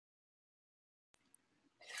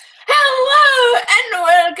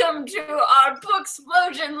welcome to our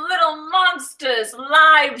Booksplosion Little Monsters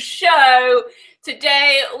live show.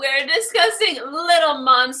 Today we're discussing Little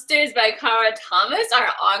Monsters by Kara Thomas, our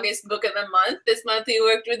August book of the month. This month we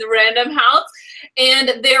worked with Random House,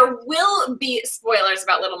 and there will be spoilers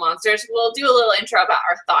about Little Monsters. We'll do a little intro about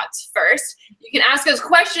our thoughts first. You can ask us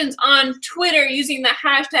questions on Twitter using the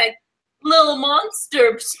hashtag Little Monster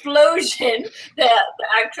Explosion. The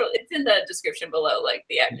actual, it's in the description below, like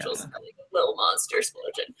the actual spelling of Little Monster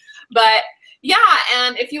Explosion. But yeah,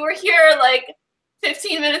 and if you were here like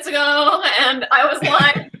 15 minutes ago and I was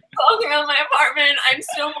live walking around my apartment, I'm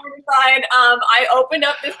still mortified. I opened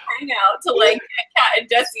up this hangout to like get Kat and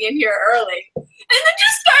Jesse in here early, and then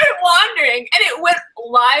just started wandering, and it went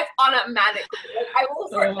live automatically. Like, I will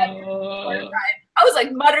forever mortified. I was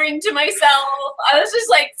like muttering to myself. I was just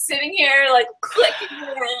like sitting here, like clicking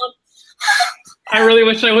around. I really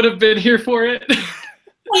wish I would have been here for it.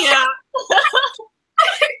 Yeah.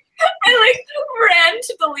 I like ran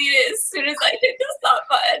to delete it as soon as I hit the stop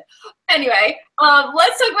button. Anyway,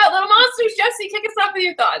 let's talk about Little Monsters. Jesse, kick us off with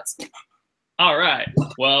your thoughts. All right.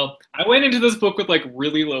 Well, I went into this book with like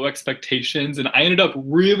really low expectations, and I ended up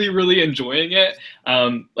really enjoying it.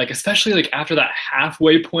 Like especially like after that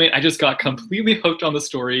halfway point, I just got completely hooked on the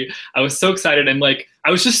story. I was so excited, and like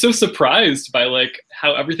I was just so surprised by like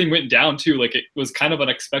how everything went down too. Like it was kind of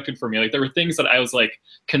unexpected for me. Like there were things that I was like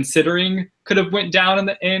considering could have went down in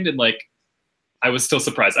the end, and like I was still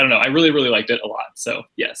surprised. I don't know. I really liked it a lot. So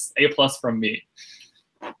yes, A+ from me.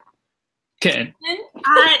 Ken.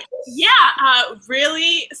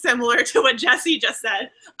 Really similar to what Jesse just said.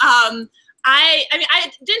 I mean,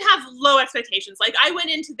 I didn't have low expectations. Like, I went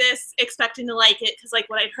into this expecting to like it because, like,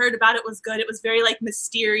 what I'd heard about it was good. It was very, like,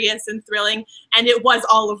 mysterious and thrilling, and it was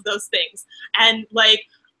all of those things. And, like,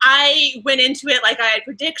 I went into it like I had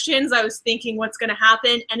predictions. I was thinking what's going to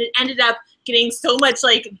happen, and it ended up getting so much,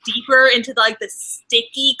 like, deeper into, like, the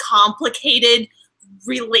sticky, complicated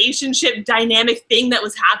relationship dynamic thing that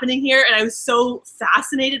was happening here, and I was so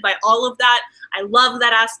fascinated by all of that. I love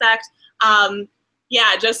that aspect.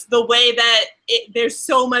 Yeah, just the way that there's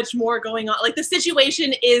so much more going on. Like, the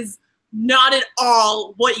situation is not at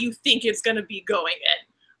all what you think it's going to be going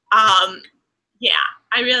in. Yeah,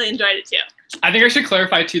 I really enjoyed it too. I think I should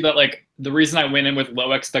clarify too that like the reason I went in with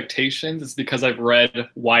low expectations is because I've read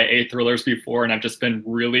YA thrillers before and I've just been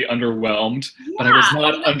really underwhelmed. Yeah, but I was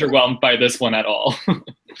not underwhelmed by this one at all.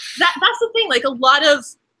 That's the thing. Like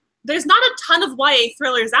there's not a ton of YA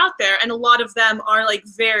thrillers out there, and a lot of them are like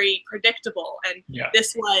very predictable, and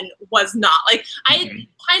this one was not. Like I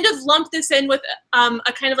kind of lumped this in with a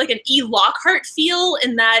kind of like an E. Lockhart feel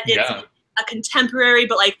in that it's a contemporary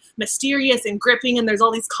but like mysterious and gripping, and there's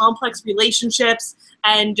all these complex relationships,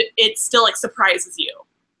 and it still like surprises you.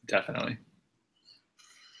 Definitely.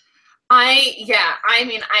 I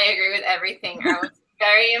mean, I agree with everything. I was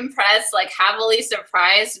very impressed, like heavily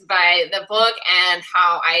surprised by the book and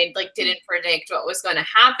how I like didn't predict what was going to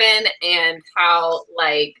happen and how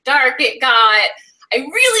like dark it got. I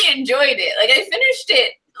really enjoyed it. Like I finished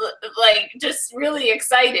it like just really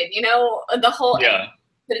excited, you know, the whole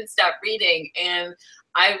couldn't stop reading, and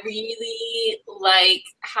I really like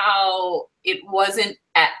how it wasn't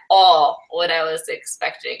at all what I was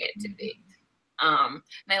expecting it to be. And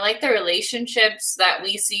I like the relationships that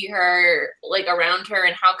we see her like around her,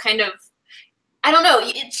 and how kind of, I don't know,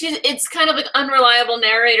 it's kind of like unreliable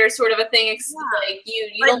narrator sort of a thing. Like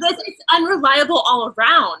you like don't. It's unreliable all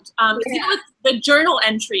around. Even with the journal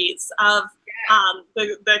entries of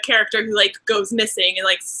the character who like goes missing and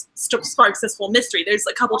like sparks this whole mystery. There's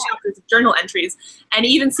a couple chapters of journal entries, and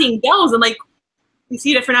even seeing those, and like we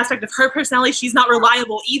see a different aspect of her personality. She's not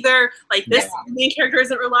reliable either. Like this main character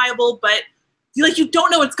isn't reliable, but you don't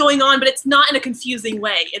know what's going on, but it's not in a confusing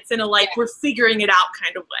way. It's in a like we're figuring it out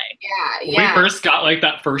kind of way. When we first got like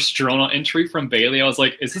that first journal entry from Bailey, I was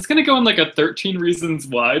like, is this gonna go in like a 13 Reasons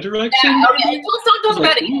Why direction? Yeah, okay, let's don't talk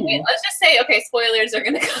about it yet. Let's just say, okay, spoilers are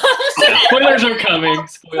gonna come. Spoilers are coming.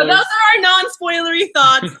 Spoilers. So those are our non-spoilery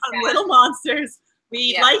thoughts on Little Monsters.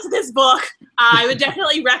 We liked this book. I would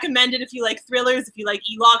definitely recommend it if you like thrillers, if you like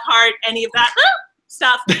E. Lockhart, any of that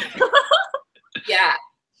stuff.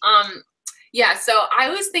 Yeah, so I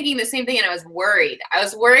was thinking the same thing, and I was worried. I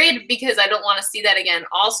was worried because I don't want to see that again.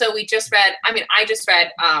 Also, I just read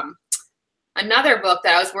another book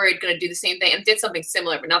that I was worried going to do the same thing and did something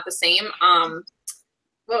similar, but not the same.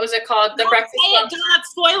 What was it called? The Breakfast Club. It's not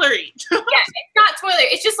spoilery. Yeah, it's not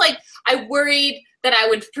spoilery. It's just like I worried that I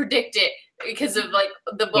would predict it because of like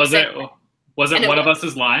the book. Was it One of Us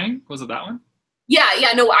is Lying? Was it that one?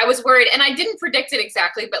 Yeah, no, I was worried, and I didn't predict it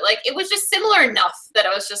exactly, but like it was just similar enough that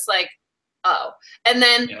I was just like, oh. And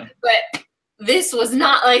then, but this was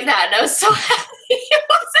not like that. And I was so happy it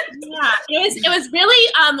wasn't. Yeah, it was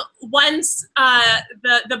really once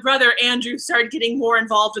the brother Andrew started getting more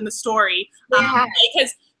involved in the story.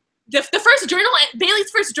 Because the first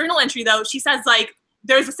Bailey's first journal entry, though, she says, like,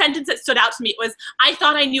 there's a sentence that stood out to me. It was, "I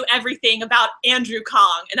thought I knew everything about Andrew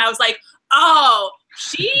Kong." And I was like, oh,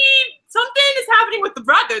 something is happening with the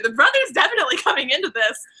brother. The brother's definitely coming into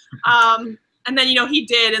this. And then, you know, he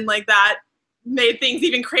did, and like that made things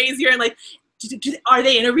even crazier. And like, are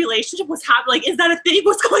they in a relationship? What's happening? Like, is that a thing?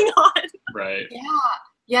 What's going on? Right.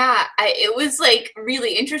 Yeah. It was like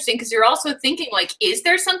really interesting because you're also thinking like, is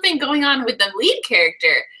there something going on with the lead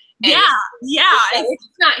character? And we're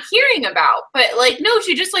just not hearing about. But like, no,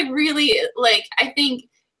 she just like really like, I think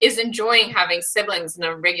is enjoying having siblings in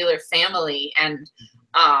a regular family, and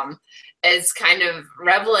is kind of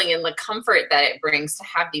reveling in the comfort that it brings to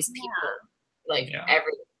have these people like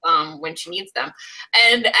every when she needs them.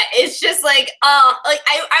 And it's just like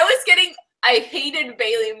I hated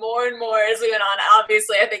Bailey more and more as we went on.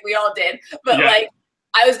 Obviously, I think we all did. But like,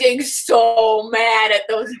 I was getting so mad at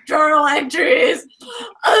those journal entries.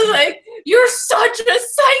 I was like, you're such a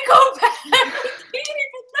psychopath. You can't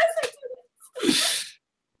even listen to this.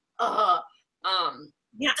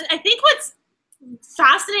 Yeah, I think what's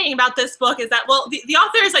fascinating about this book is that, well, the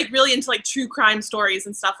author is like really into like true crime stories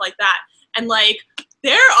and stuff like that. And like,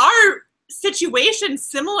 there are situations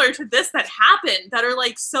similar to this that happen that are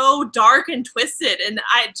like so dark and twisted. And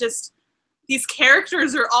these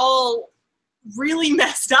characters are all really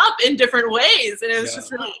messed up in different ways. And it was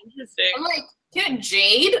just really interesting. I'm like, yeah,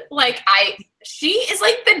 Jade, like she is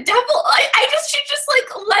like the devil. She's just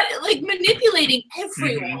like manipulating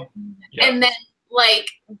everyone. And then like,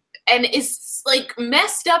 and is like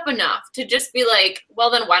messed up enough to just be like,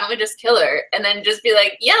 well, then why don't we just kill her? And then just be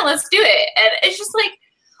like, yeah, let's do it. And it's just like,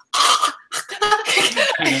 I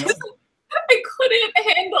couldn't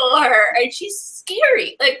handle her. And she's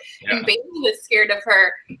scary. Like, and Bailey was scared of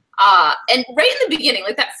her. And right in the beginning,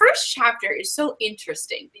 like that first chapter is so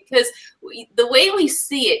interesting because the way we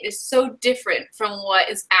see it is so different from what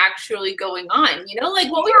is actually going on. You know,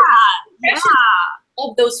 like what we were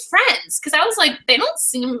of those friends, because I was like, they don't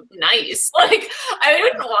seem nice. Like, I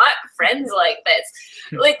wouldn't want friends like this.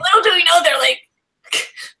 Like, little do we know, they're like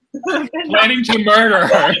planning to murder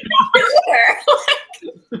her.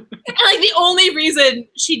 And like the only reason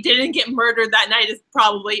she didn't get murdered that night is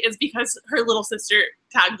because her little sister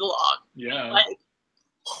tagged along. Yeah. Like,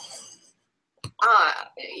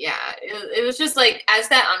 it was just like, as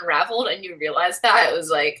that unraveled and you realized that, it was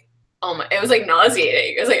like, oh my, it was like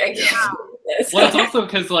nauseating. It was like, I can't do this. Well, it's also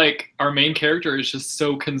because like our main character is just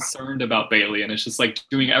so concerned about Bailey, and it's just like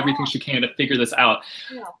doing everything she can to figure this out.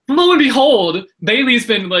 Lo and behold, Bailey's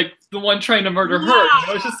been like the one trying to murder her. You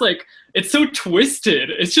know? It's just like, it's so twisted.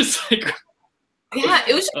 It's just like,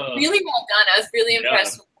 it was really well done. I was really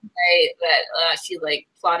impressed with the way that she like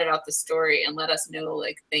plotted out the story and let us know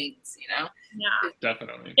like things, you know? Yeah,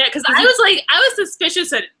 definitely. Yeah, because I was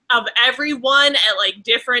suspicious of everyone at like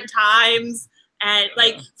different times, and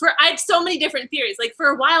like I had so many different theories. Like for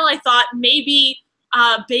a while, I thought maybe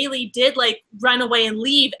Bailey did like run away and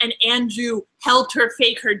leave, and Andrew helped her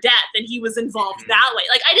fake her death, and he was involved that way.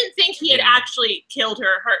 Like I didn't think he had actually killed her,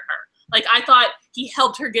 or hurt her. Like I thought he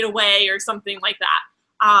helped her get away or something like that.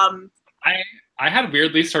 I had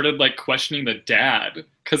weirdly started like questioning the dad,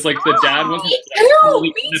 because like the dad wasn't in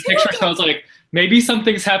the picture, so I was like, maybe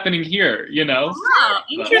something's happening here, you know? Oh,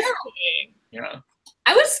 interesting. Yeah.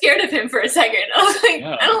 I was scared of him for a second. I was like,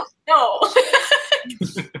 I don't know.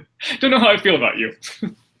 Don't know how I feel about you.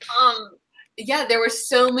 Yeah, there were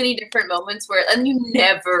so many different moments where, and you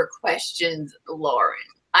never questioned Lauren.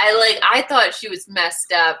 I thought she was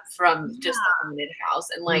messed up from just the haunted house,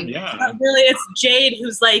 and like really, it's Jade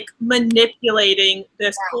who's like manipulating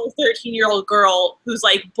this poor 13-year-old girl who's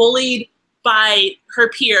like bullied by her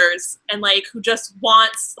peers and like who just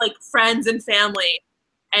wants like friends and family,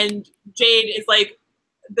 and Jade is like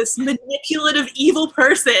this manipulative evil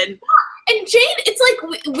person. And Jade, it's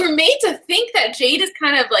like we're made to think that Jade is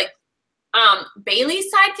kind of like Bailey's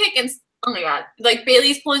sidekick, and oh my god, like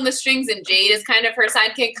Bailey's pulling the strings and Jade is kind of her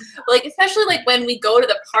sidekick. Like especially like when we go to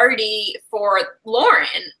the party for Lauren,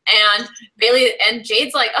 and Bailey and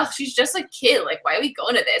Jade's like, oh, she's just a kid. Like, why are we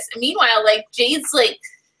going to this? And meanwhile, like Jade's like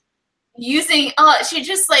using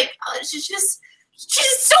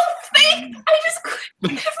she's so fake. I just couldn't,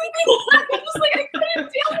 I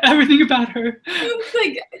couldn't deal with everything about her. It was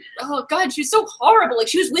like, oh god, she's so horrible. Like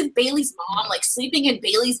she was with Bailey's mom, like sleeping in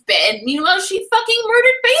Bailey's bed. Meanwhile, she fucking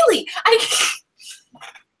murdered Bailey.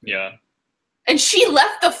 and she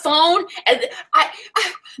left the phone, and I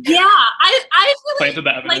feel like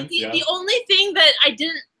the only thing that I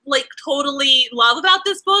didn't like totally love about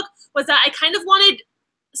this book was that I kind of wanted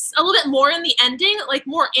a little bit more in the ending, like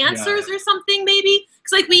more answers or something maybe,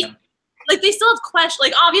 because like they still have questions.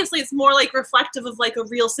 Like obviously it's more like reflective of like a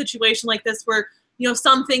real situation like this where, you know,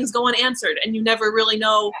 some things go unanswered and you never really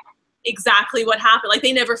know exactly what happened. Like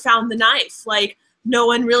they never found the knife. Like no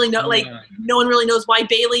one really knows why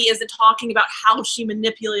Bailey isn't talking about how she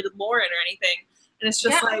manipulated Lauren or anything. And it's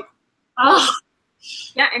just like, oh.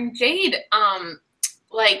 Yeah, and Jade,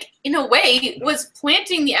 like, in a way, was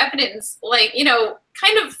planting the evidence, like, you know,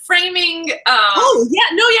 kind of framing, totally.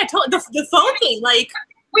 The phone thing, like.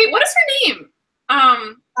 Wait, what is her name?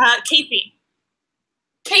 Casey.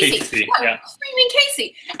 Casey. Yeah. Framing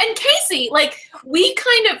Casey. And Casey, like, we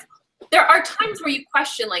kind of, there are times where you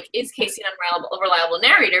question, like, is Casey an unreliable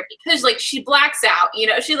narrator? Because, like, she blacks out, you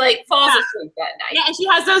know, she, like, falls asleep that night. Yeah, and she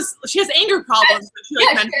has anger problems. She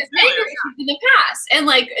has anger issues in the past. And,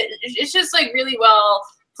 like, it's just, like, really well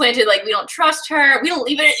planted, like, we don't trust her. We don't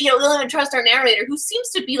even trust our narrator, who seems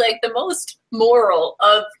to be, like, the most moral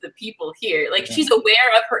of the people here. Like, she's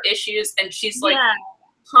aware of her issues, and she's, like,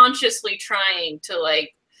 consciously trying to,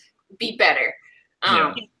 like, be better.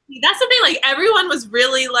 That's the thing, like, everyone was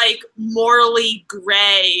really, like, morally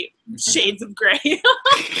gray, shades of gray.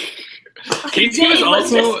 Casey was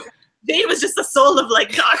also... Jade was just the soul of,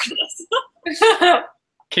 like, darkness.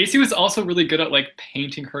 Casey was also really good at, like,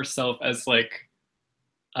 painting herself as, like,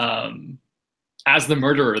 as the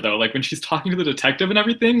murderer, though. Like, when she's talking to the detective and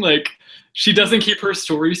everything, like, she doesn't keep her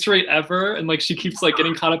story straight ever, and, like, she keeps, like,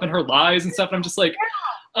 getting caught up in her lies and stuff, and I'm just like,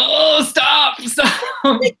 oh, stop!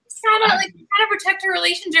 Trying to protect her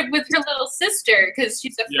relationship with her little sister because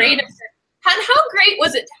she's afraid of her. And how great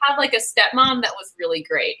was it to have like a stepmom that was really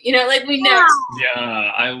great? You know, like we never.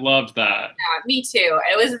 Yeah, I loved that. Yeah, me too.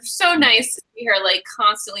 It was so nice to see her like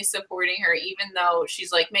constantly supporting her, even though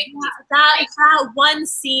she's like making that one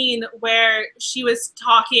scene where she was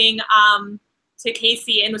talking to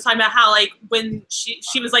Casey and was talking about how like when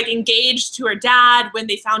she was like engaged to her dad when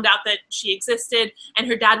they found out that she existed, and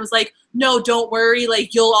her dad was like, no, don't worry,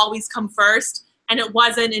 like you'll always come first. And it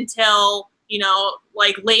wasn't until, you know,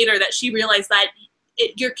 like later that she realized that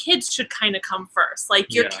your kids should kind of come first.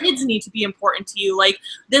 Like your kids need to be important to you. Like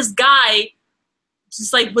this guy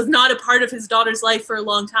just like was not a part of his daughter's life for a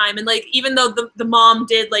long time. And like, even though the mom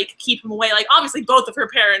did like keep him away, like obviously both of her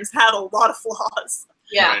parents had a lot of flaws.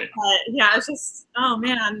 Yeah. But yeah, it's just, oh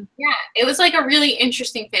man. Yeah, it was like a really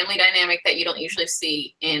interesting family dynamic that you don't usually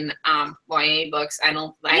see in YA books.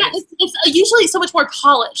 It's usually so much more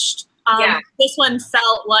polished. This one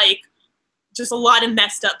felt like just a lot of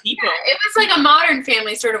messed up people. Yeah, it was like a modern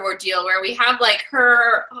family sort of ordeal where we have like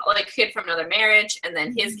her like kid from another marriage, and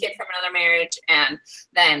then his kid from another marriage, and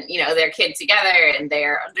then, you know, their kid together, and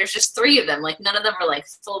there's just three of them. Like none of them are like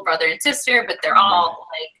full brother and sister, but they're all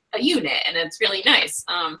like a unit, and it's really nice.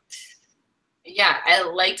 Yeah, I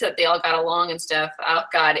liked that they all got along and stuff. Oh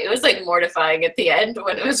god, it was like mortifying at the end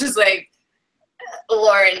when it was just like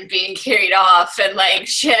Lauren being carried off and like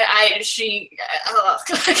it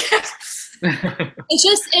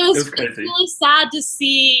was really sad to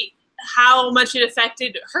see how much it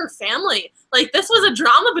affected her family. Like this was a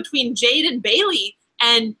drama between Jade and Bailey,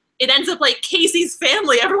 and it ends up like Casey's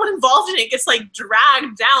family, everyone involved in it gets like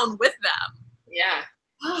dragged down with them. Yeah.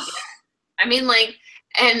 I mean, like,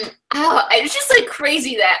 and it's just like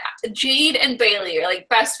crazy that Jade and Bailey are like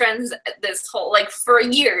best friends this whole like for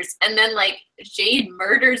years, and then like Jade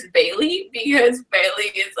murders Bailey because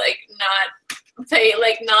Bailey is like not paying.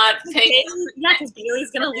 Yeah, because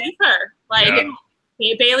Bailey's gonna leave her. Like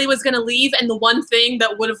Bailey was gonna leave, and the one thing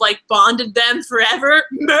that would have like bonded them forever,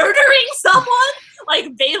 murdering someone,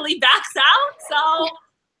 like Bailey backs out. So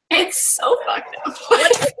it's so fucked up.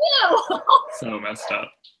 What do you do? So messed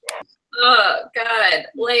up. Oh god,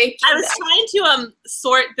 like I was trying to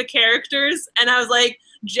sort the characters, and I was like,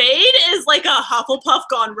 Jade is like a Hufflepuff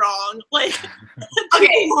gone wrong. Like,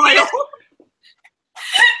 okay,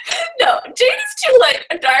 no, Jade is too like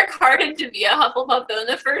dark-hearted to be a Hufflepuff though in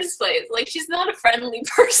the first place. Like, she's not a friendly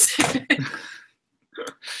person.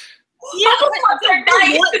 Yeah, the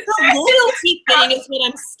loyalty thing is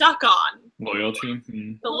what I'm stuck on. Loyalty.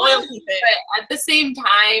 The loyalty thing. But at the same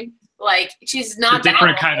time, like she's not a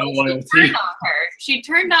different kind of loyalty. She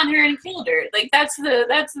turned on her and killed her. Like that's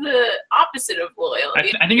the opposite of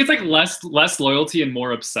loyalty. I think it's like less loyalty and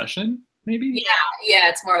more obsession, maybe. Yeah,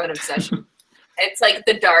 it's more of an obsession. It's like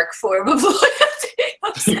the dark form of loyalty.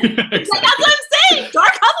 That's what I'm saying.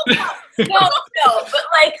 Dark Hufflepuff. No, but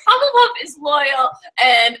like Hufflepuff is loyal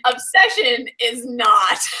and Obsession is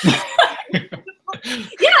not.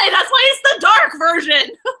 Yeah, that's why it's the dark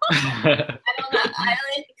version. I don't know.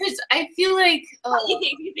 Because I feel like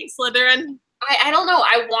you think Slytherin? I don't know.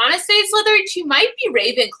 I want to say Slytherin. She might be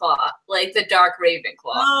Ravenclaw, like the dark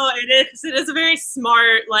Ravenclaw. Oh, it is. It is a very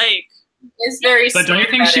smart, like. It's very. But don't you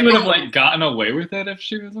think she would have like gotten away with it if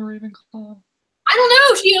she was a Ravenclaw? I don't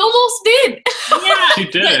know. She almost did. Yeah, she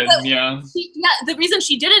did. Yeah. The reason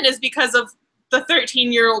she didn't is because of the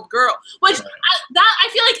 13-year-old girl. Which I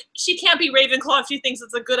feel like she can't be Ravenclaw if she thinks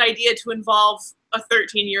it's a good idea to involve a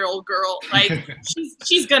 13-year-old girl. Like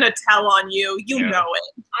she's gonna tell on you. You know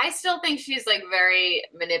it. I still think she's like very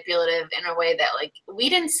manipulative in a way that like we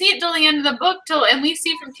didn't see it till the end of the book and we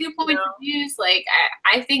see from 2 points of views. Like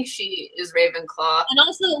I think she is Ravenclaw. And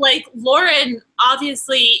also like Lauren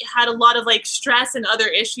obviously had a lot of like stress and other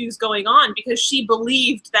issues going on because she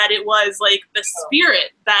believed that it was like the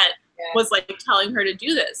spirit that was like telling her to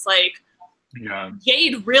do this. Like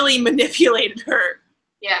Jade really manipulated her.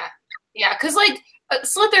 Yeah, because like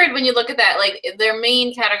Slytherin, when you look at that, like their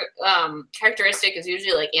main characteristic is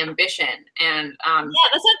usually like ambition, and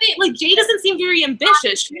that's what they like. Jade doesn't seem very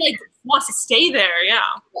ambitious. She like wants to stay there. Yeah.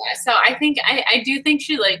 So I think I do think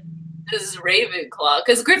she like is Ravenclaw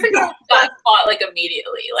because Gryffindor got fought like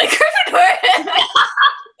immediately. Like Gryffindor.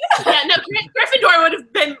 Yeah, no,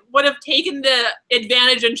 Gryffindor would have taken the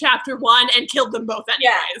advantage in chapter 1 and killed them both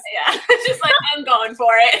anyways. Yeah. Just like I'm going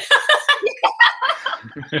for it.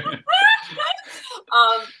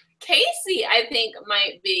 Casey, I think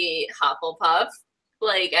might be Hufflepuff,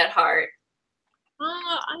 like at heart.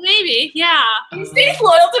 Maybe, yeah. He stays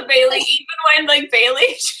loyal to Bailey even when like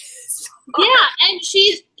Bailey. Yeah, and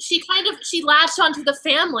she latched onto the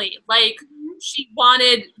family. Like she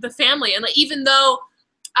wanted the family, and like even though.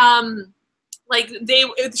 Like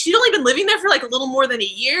she'd only been living there for like a little more than a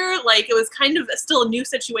year. Like it was kind of still a new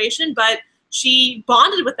situation, but she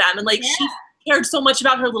bonded with them and like she cared so much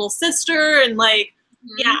about her little sister and like,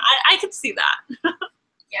 I could see that.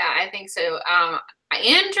 Yeah, I think so.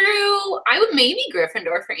 Andrew, I would maybe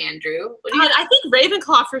Gryffindor for Andrew. I think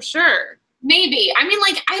Ravenclaw for sure. Maybe. I mean,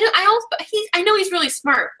 like, I know he's really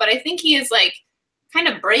smart, but I think he is like kind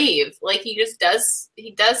of brave. Like he does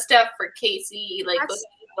stuff for Casey, like goes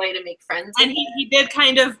way to make friends. And he did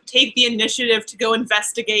kind of take the initiative to go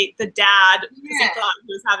investigate the dad because he thought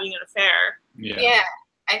he was having an affair. Yeah.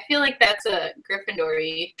 I feel like that's a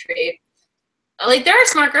Gryffindor-y trait. Like there are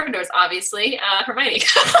smart Gryffindors, obviously. Hermione.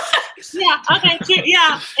 Yeah. Okay.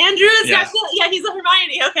 Yeah. Andrew is definitely. Yeah, he's a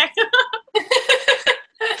Hermione. Okay.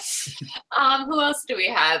 Who else do we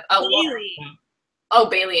have? Bailey. Oh,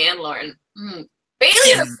 Bailey and Lauren.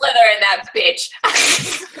 Bailey's a Slytherin, that bitch.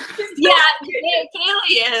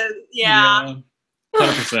 Bailey is. Yeah.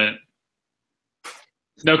 100%.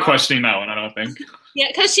 No questioning that one, I don't think. Yeah,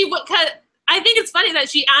 because I think it's funny that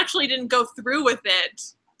she actually didn't go through with it.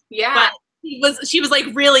 Yeah. But she was like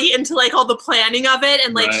really into like all the planning of it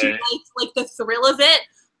and like she liked like the thrill of it,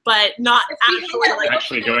 but not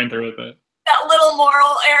actually going through with it. That little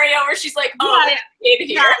moral area where she's like,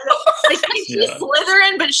 here. Like, she's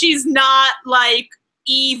Slytherin, but she's not like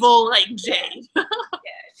evil like Jade.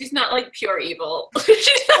 She's not like pure evil.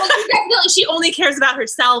 She only cares about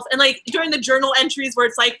herself. And like during the journal entries where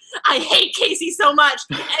it's like, I hate Casey so much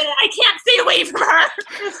and I can't stay away from her.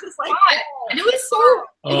 It's just like, and it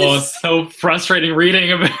was so frustrating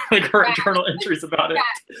reading about like her journal entries about it.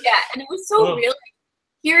 Yeah, and it was so real.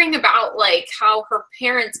 Hearing about like how her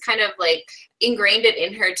parents kind of like ingrained it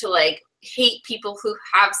in her to like hate people who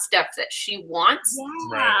have stuff that she wants.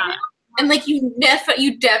 Yeah. Right. And like you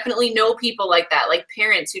definitely know people like that, like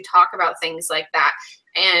parents who talk about things like that.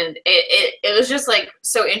 And it was just like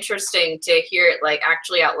so interesting to hear it like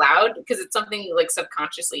actually out loud because it's something you like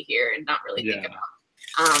subconsciously hear and not really think about.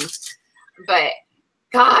 But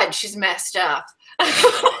God, she's messed up.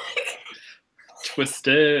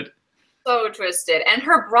 Twisted. So twisted. And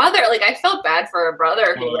her brother, like I felt bad for her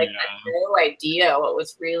brother who had no idea what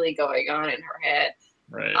was really going on in her head.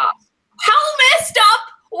 Right. How messed up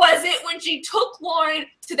was it when she took Lauren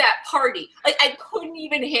to that party? Like I couldn't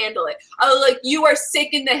even handle it. I was like, you are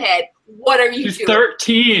sick in the head. What are you doing? She's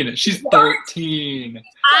 13. She's 13.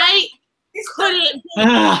 I couldn't.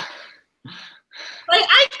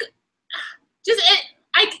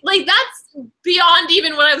 Like that's beyond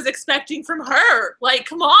even what I was expecting from her. Like,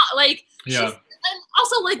 come on, like, yeah. And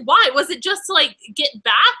also, like, why was it just to like get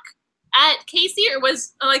back at Casey, or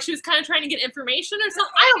was like she was kind of trying to get information or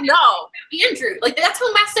something? I don't know. Andrew, like that's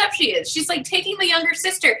how messed up she is. She's like taking the younger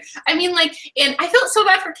sister. I mean, like, and I felt so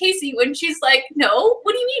bad for Casey when she's like, "No,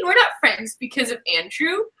 what do you mean we're not friends because of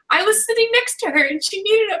Andrew?" I was sitting next to her and she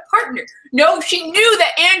needed a partner. No, she knew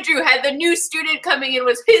that Andrew had the new student coming in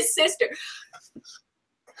was his sister.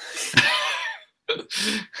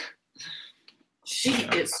 She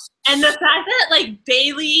is. And the fact that like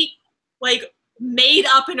Bailey like made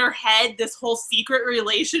up in her head this whole secret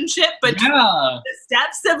relationship between the step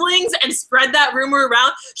siblings and spread that rumor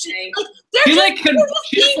around. She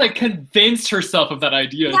like convinced herself of that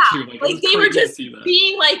idea too. Like they were just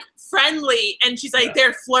being like friendly, and she's like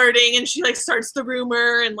they're flirting, and she like starts the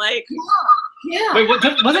rumor and like Wait,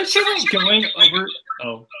 wasn't she like going over?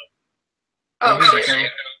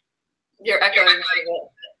 You're echoing.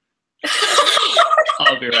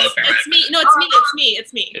 I'll be right back. It's me. No, it's me. It's me.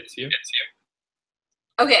 It's me. It's you.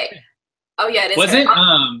 Okay. Oh yeah, it is.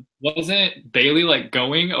 Wasn't Bailey like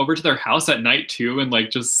going over to their house at night too and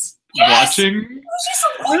like just watching? She's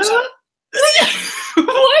watching.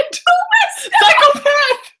 What?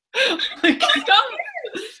 Psychopath!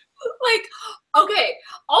 Like, okay.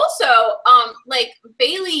 Also, like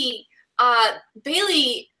Bailey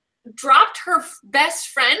dropped her best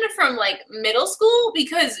friend from like middle school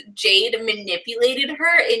because Jade manipulated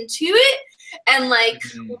her into it, and like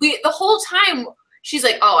the whole time she's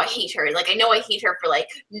like, oh, I hate her. Like I know I hate her for like,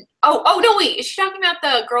 oh no, wait, is she talking about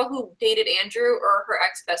the girl who dated Andrew or her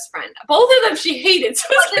ex-best friend? Both of them she hated.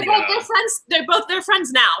 So they're friends. They're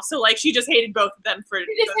friends now. So like she just hated both of them for.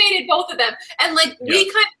 She just hated both of them, and like we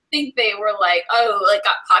kind of think they were like, oh, like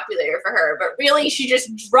got popular for her, but really she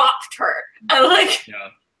just dropped her. And like. Yeah.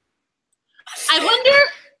 I wonder,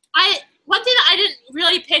 one thing that I didn't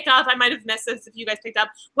really pick up, I might have missed this if you guys picked up,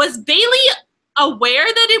 was Bailey aware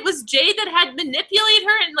that it was Jade that had manipulated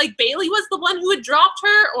her and like Bailey was the one who had dropped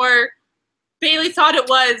her, or Bailey thought it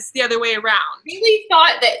was the other way around? Bailey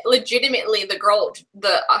thought that legitimately the girl,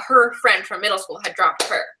 her friend from middle school had dropped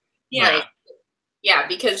her. Yeah. Like, yeah,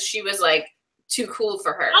 because she was like too cool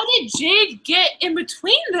for her. How did Jade get in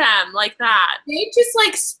between them like that? Jade just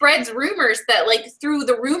like spreads rumors that like through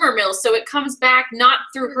the rumor mill, so it comes back not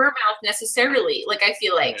through her mouth necessarily. Like I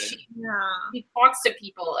feel like she talks to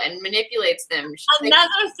people and manipulates them.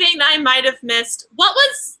 Another thing I might have missed. What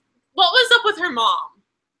was up with her mom?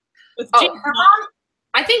 With Jade's mom?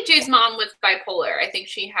 I think Jade's mom was bipolar. I think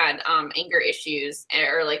she had anger issues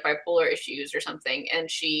or like bipolar issues or something, and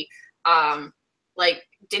she like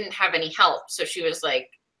didn't have any help, so she was like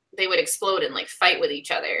they would explode and like fight with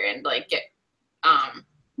each other and like get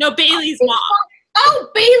no, Bailey's mom. Oh,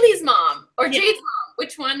 Bailey's mom or Jade's mom.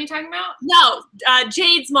 Which one are you talking about? No,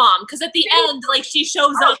 Jade's mom, because at the end like she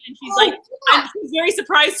shows up and she's like and she's very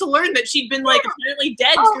surprised to learn that she'd been like apparently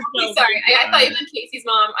dead for so sorry. I thought you meant Casey's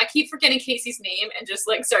mom. I keep forgetting Casey's name and just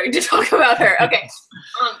like starting to talk about her. Okay.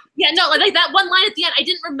 Yeah, no, like that one line at the end, I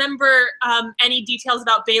didn't remember any details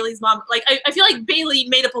about Bailey's mom. Like I feel like Bailey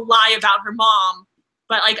made up a lie about her mom,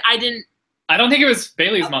 but like I don't think it was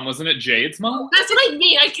Bailey's mom. Wasn't it Jade's mom? That's what I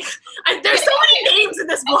mean. There's so many names in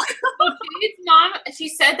this book. Jade's mom, she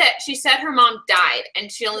said her mom died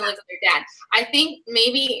and she only lived with her dad. I think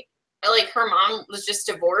maybe like her mom was just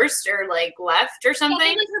divorced or like left or something. I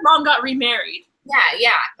think like her mom got remarried.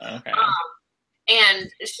 Yeah. Okay.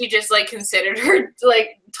 And she just like considered her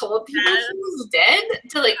like told people she was dead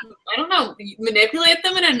to like I don't know manipulate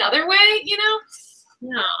them in another way, you know?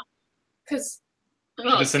 Yeah. Because. She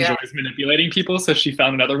just enjoys manipulating people, so she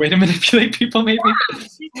found another way to manipulate people, maybe.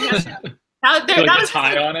 That was a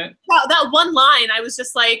tie on it. That one line, I was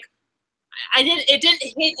just like, it didn't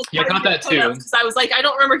hit. Yeah, I got that too. Because I was like, I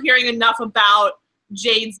don't remember hearing enough about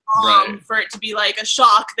Jade's mom for it to be like a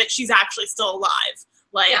shock that she's actually still alive.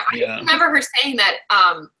 Like, I remember her saying that.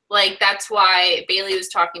 Like that's why Bailey was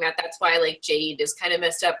talking about. That's why like Jade is kind of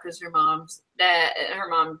messed up because her mom died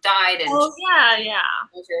and or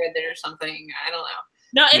something. I don't know.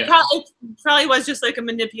 No, it probably was just like a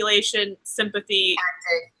manipulation sympathy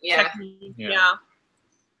technique. Yeah.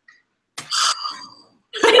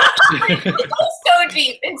 It goes so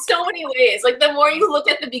deep in so many ways. Like the more you look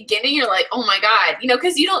at the beginning, you're like, oh my god, you know,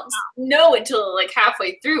 because you don't know until like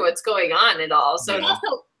halfway through what's going on at all. So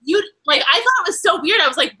also, I thought it was so weird. I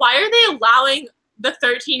was like, why are they allowing the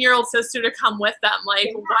 13-year-old sister to come with them? Like,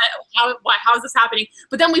 how is this happening?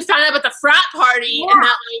 But then we found out about the frat party and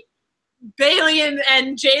that like Bailey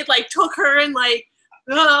and Jade like took her and like.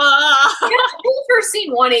 The first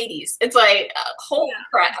scene 180s. It's like holy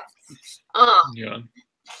crap.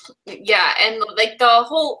 Yeah, and like the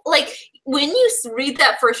whole like when you read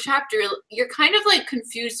that first chapter, you're kind of like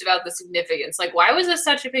confused about the significance. Like, why was this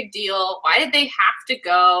such a big deal? Why did they have to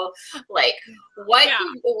go? Like,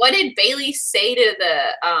 what did Bailey say to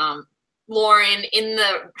the Lauren in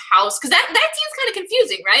the house? Because that seems kind of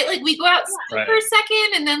confusing, right? Like we go outside for a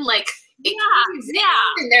second, and then like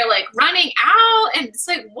and they're like running out, and it's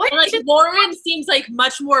like, what? And, like, Lauren seems like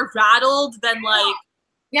much more rattled than like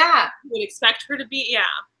you would expect her to be. Yeah.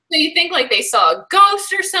 So you think like they saw a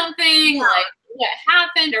ghost or something, like what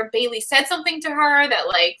happened, or Bailey said something to her that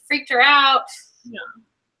like freaked her out.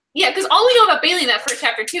 Yeah, because all we know about Bailey in that first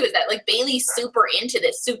chapter too is that like Bailey's super into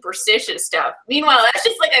this superstitious stuff. Meanwhile, that's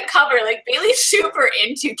just like a cover. Like Bailey's super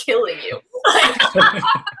into killing you.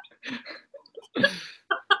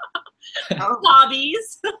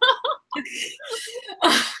 Hobbies.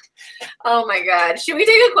 Oh my God! Should we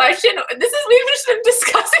take a question? We've just been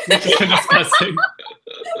discussing.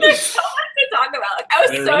 There's so much to talk about. Like, I was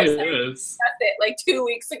so excited to discuss it like 2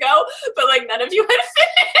 weeks ago, but like none of you had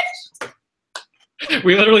finished.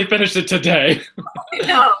 We literally finished it today.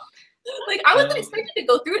 No. Like, I wasn't expecting to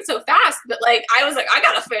go through it so fast, but like, I was like, I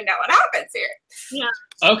gotta find out what happens here. Yeah.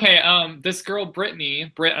 Okay, this girl,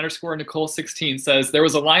 Brittany, Brit_Nicole16 says, there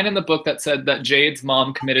was a line in the book that said that Jade's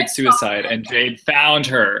mom committed suicide and Jade found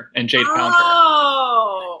her.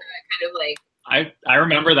 Oh. Kind of like. I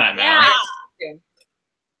remember that now. Yeah.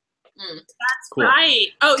 That's cool. Right.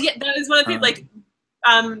 Oh, yeah, that was one of the things, like,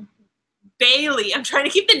 Bailey, I'm trying to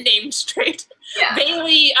keep the name straight. Yeah.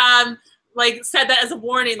 Bailey, like, said that as a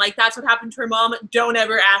warning, like, that's what happened to her mom. Don't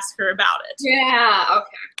ever ask her about it. Yeah,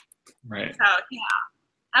 okay. Right. So,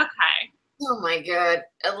 yeah. Okay. Oh my God.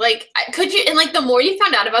 Like, could you, and like, the more you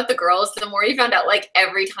found out about the girls, the more you found out, like,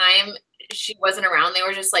 every time she wasn't around, they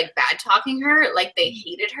were just like bad talking her, like they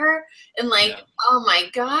hated her, and like, oh my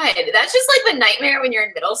God, that's just like the nightmare when you're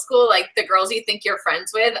in middle school. Like the girls you think you're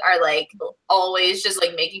friends with are like always just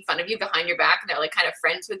like making fun of you behind your back, and they're like kind of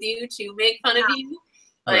friends with you to make fun of you.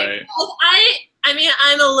 Like, I mean,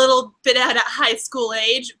 I'm a little bit at a high school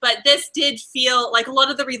age, but this did feel like a lot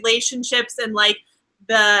of the relationships and like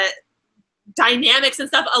the dynamics and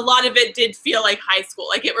stuff, a lot of it did feel like high school.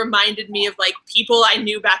 Like it reminded me of like people I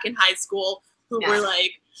knew back in high school who were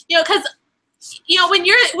like, you know, because you know, when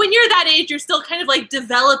you're that age, you're still kind of like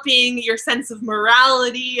developing your sense of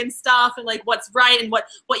morality and stuff, and like what's right and what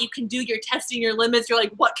you can do. You're testing your limits. You're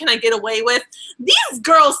like, what can I get away with? These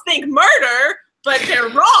girls think murder, but they're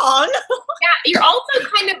wrong. Yeah, you're also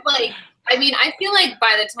kind of like, I mean, I feel like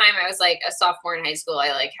by the time I was like a sophomore in high school,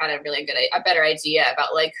 I like had a really a better idea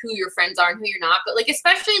about like who your friends are and who you're not. But like,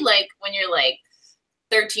 especially like when you're like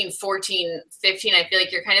 13, 14, 15, I feel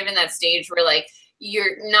like you're kind of in that stage where like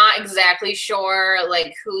you're not exactly sure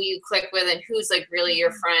like who you click with and who's like really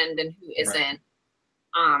your friend and who isn't.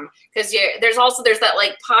 Because there's that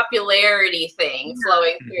like popularity thing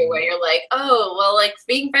flowing through where you're like, oh, well, like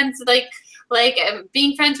being friends with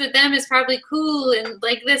being friends with them is probably cool and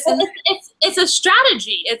like this. And it's a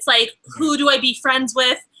strategy. It's like, who do I be friends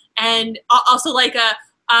with? And also like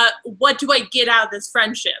what do I get out of this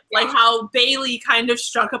friendship? Like how Bailey kind of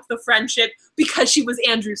struck up the friendship because she was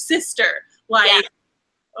Andrew's sister. Like,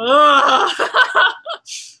 ugh.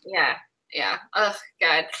 Yeah. Oh,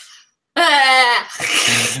 God. There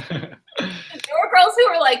were girls who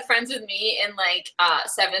were like friends with me in like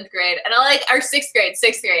 7th grade, and or 6th grade,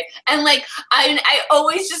 and like I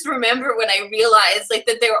always just remember when I realized like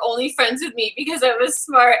that they were only friends with me because I was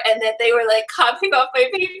smart, and that they were like copying off my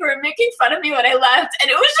paper and making fun of me when I left,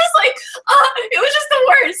 and it was just like it was just the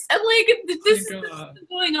worst. And like this has been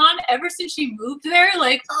going on ever since she moved there.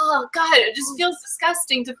 Like, oh God, it just feels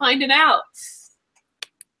disgusting to find it out.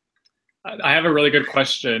 I have a really good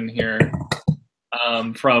question here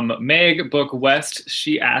from Meg Book West.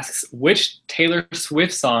 She asks, which Taylor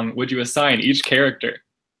Swift song would you assign each character?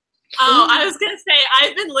 Oh, I was going to say,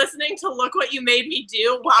 I've been listening to Look What You Made Me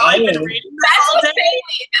Do while I've been reading that all day.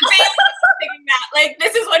 Like,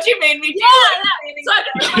 this is what you made me do.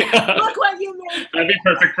 Yeah. Look what you made me do. That'd be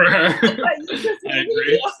perfect for her. I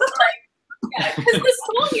agree. Yeah, because the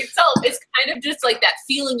song itself is kind of just like that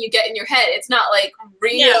feeling you get in your head. It's not like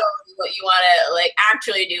real what you want to like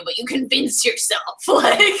actually do, but you convince yourself.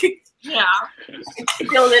 Like,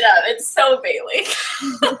 build it up. It's so Bailey.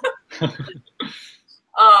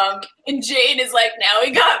 And Jade is like, now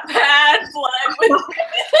we got bad blood with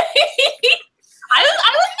Bailey. I would think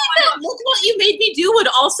that Look What You Made Me Do would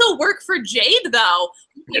also work for Jade though.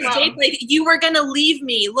 Because Jade's like, you were gonna leave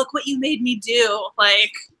me. Look what you made me do.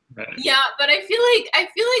 Like. Yeah, but I feel like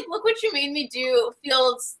Look What You Made Me Do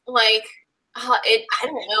feels like I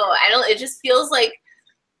don't know. It just feels like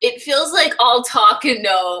all talk and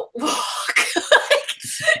no walk.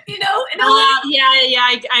 Like, you know?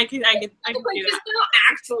 I can like, do that. It's not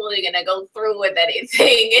actually gonna go through with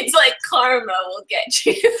anything. It's like karma will get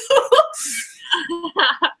you.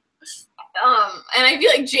 And I feel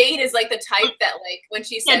like Jade is like the type that like when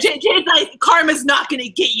she says Jade's like, karma's not gonna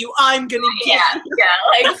get you, I'm gonna get you.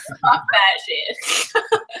 Yeah, like fuck that shit.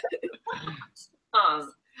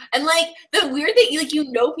 And like the weird thing, like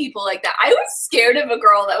people like that. I was scared of a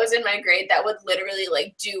girl that was in my grade that would literally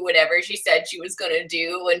like do whatever she said she was gonna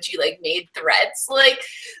do when she like made threats, like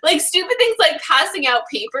stupid things like passing out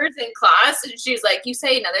papers in class. And she's like, "You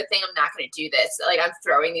say another thing, I'm not gonna do this. Like I'm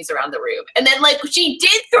throwing these around the room." And then like she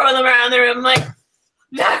did throw them around the room. I'm like,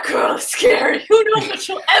 that girl is scary. Who knows what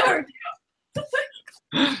she'll ever do?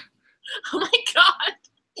 Oh my god.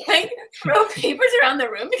 Like throw papers around the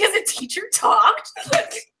room because a teacher talked.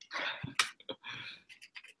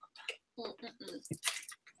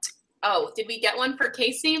 Oh, did we get one for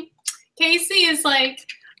Casey? Casey is like,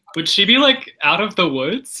 would she be like out of the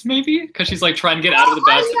woods maybe? Because she's like trying to get out of the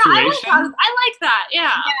bad situation. I like that.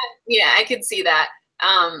 Yeah, I could see that.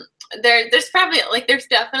 There's probably like there's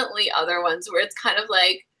definitely other ones where it's kind of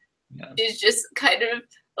like she's just kind of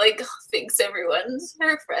like thinks everyone's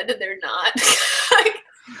her friend and they're not.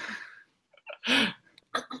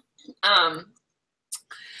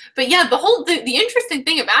 But yeah, the interesting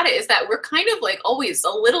thing about it is that we're kind of like always a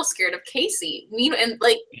little scared of Casey.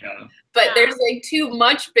 But there's like two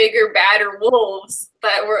much bigger, badder wolves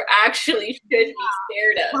that we're actually should be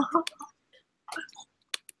scared of.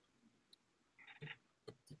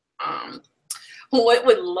 What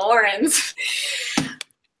would Lauren's?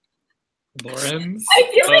 Lauren's?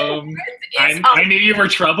 I feel like I knew you were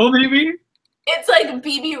trouble, maybe? It's like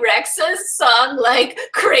BB Rexha's song, like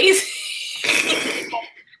crazy.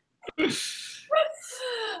 Yeah,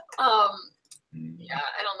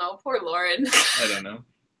 I don't know. Poor Lauren. I don't know.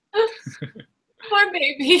 Poor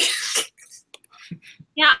baby.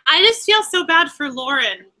 Yeah, I just feel so bad for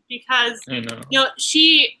Lauren because I know.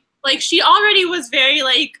 She already was very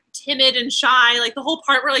like timid and shy. Like the whole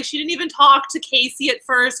part where like she didn't even talk to Casey at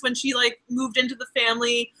first when she like moved into the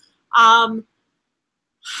family.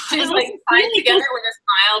 She's like tied together with a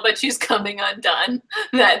smile, but she's coming undone.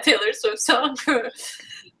 That Taylor Swift song from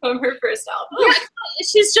her first album. Yeah,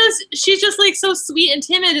 she's just like so sweet and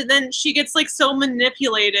timid, and then she gets like so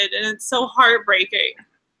manipulated, and it's so heartbreaking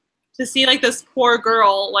to see like this poor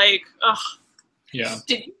girl like. Ugh. Yeah.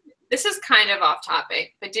 This is kind of off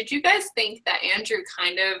topic, but did you guys think that Andrew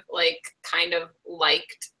kind of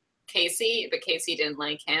liked Casey, but Casey didn't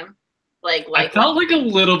like him? I felt like a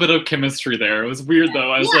little bit of chemistry there. It was weird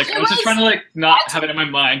though. I was just trying to like not have it in my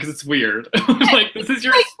mind because it's weird. Like this is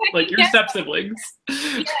your your step siblings.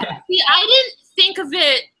 Yeah. See, I didn't think of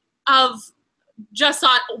it just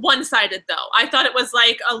on one-sided though. I thought it was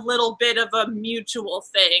like a little bit of a mutual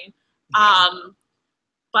thing.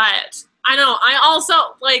 But I know. I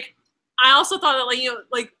also thought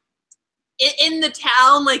that in the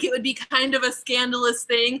town it would be kind of a scandalous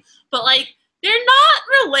thing, but they're not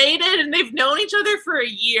related and they've known each other for a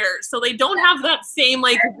year, so they don't have that same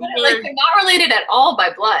weird. They're not related at all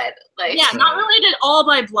by blood. Not related at all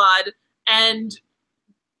by blood, and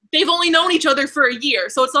they've only known each other for a year,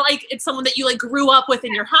 so it's not like it's someone that you grew up with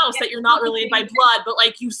in your house that you're not related by blood,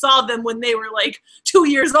 but you saw them when they were 2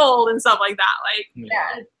 years old and stuff like that.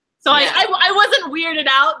 So I wasn't weirded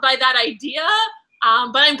out by that idea,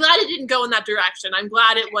 but I'm glad it didn't go in that direction. I'm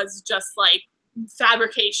glad it was just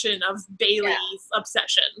fabrication of Bailey's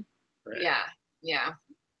obsession. Right. Yeah.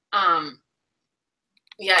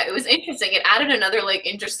 It was interesting. It added another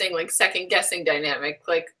interesting second guessing dynamic.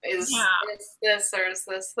 Is this or is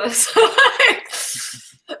this?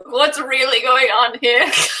 What's really going on here?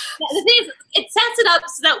 The thing is, it sets it up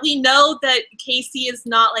so that we know that Casey is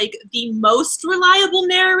not the most reliable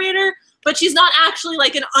narrator, but she's not actually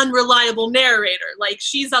an unreliable narrator.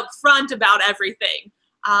 She's upfront about everything.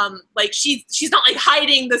 She's not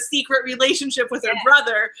hiding the secret relationship with her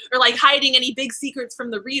brother or hiding any big secrets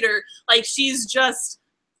from the reader. She's just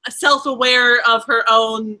self-aware of her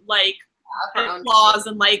own her flaws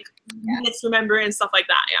and misremembering and stuff like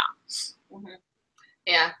that. Yeah. Mm-hmm.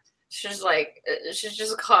 Yeah. She's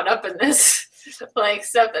just caught up in this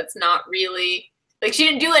stuff that's not really she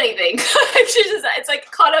didn't do anything. It's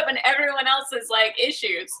caught up in everyone else's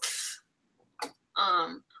issues.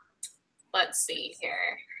 Let's see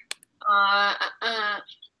here.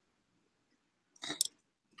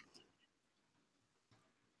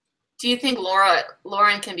 Do you think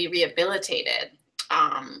Lauren can be rehabilitated?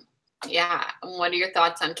 Yeah. What are your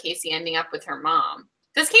thoughts on Casey ending up with her mom?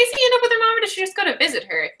 Does Casey end up with her mom, or does she just go to visit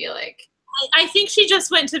her? I feel like. I think she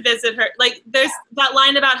just went to visit her. There's that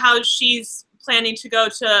line about how she's planning to go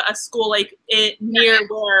to a school near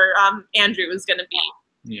where Andrew was going to be.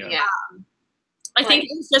 Yeah. I think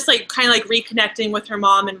it's just kind of reconnecting with her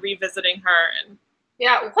mom and revisiting her. And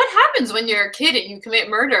Yeah, what happens when you're a kid and you commit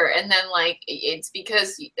murder and then like it's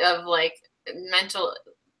because of like mental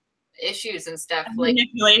issues and stuff? Like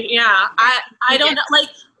Manipulate, yeah. I don't know. Like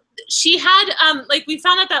she had like we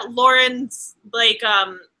found out that Lauren's like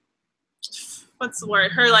what's the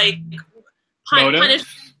word? Her like punishment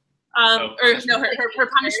or no, her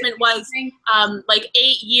punishment was like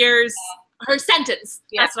 8 years. Her sentence.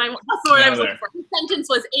 Yeah. That's the word I was looking for. Her sentence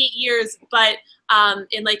was 8 years, but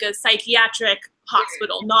in like a psychiatric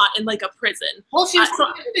hospital, not in like a prison. Well, she was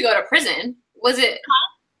trying to go to prison. Was it?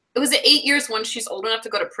 Was it 8 years when she's old enough to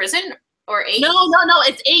go to prison, or 8? No.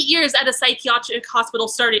 It's 8 years at a psychiatric hospital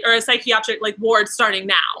starting, or a psychiatric like ward starting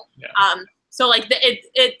now. Yeah. So like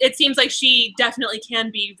it seems like she definitely can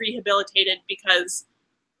be rehabilitated because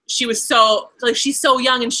she was so like she's so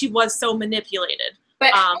young and she was so manipulated.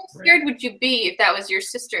 But how scared would you be if that was your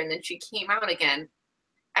sister and then she came out again?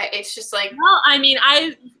 It's just like... Well, I mean,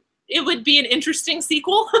 it would be an interesting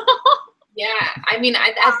sequel. Yeah, I mean,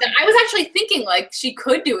 I was actually thinking, like, she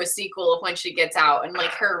could do a sequel when she gets out and, like,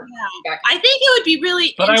 her... Yeah. I think it would be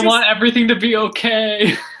really But I want everything to be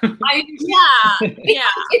okay. Yeah.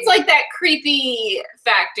 It's like that creepy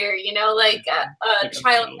factor, you know? Like, a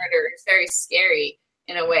child murder is very scary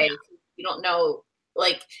in a way. You don't know...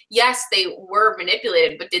 Like, yes, they were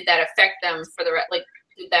manipulated, but did that affect them for the like?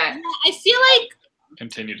 Did that? Yeah, I feel like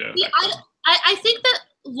continue to. I think that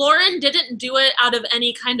Lauren didn't do it out of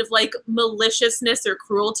any kind of like maliciousness or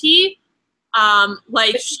cruelty.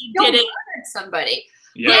 Like but she did it. Somebody.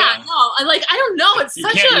 Yeah. No. I don't know. It's you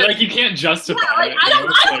such can't, a like you can't justify it. I don't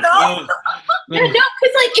know. No,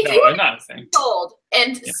 because like if you were not saying. old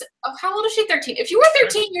and how old is she? 13. If you were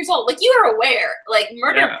 13 years old, like you were aware, like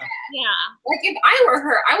murder. Yeah. Like if I were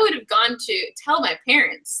her, I would have gone to tell my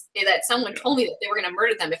parents that someone told me that they were going to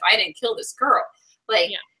murder them if I didn't kill this girl.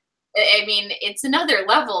 Like, I mean, it's another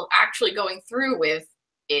level of actually going through with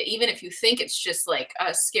it, even if you think it's just like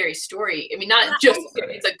a scary story. I mean, not just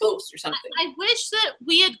it's a ghost or something. I wish that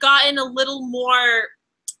we had gotten a little more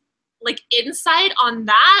like insight on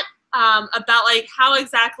that about like how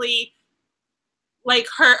exactly like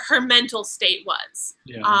her mental state was.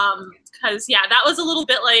 Because that was a little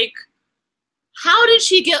bit like, how did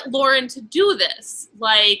she get Lauren to do this?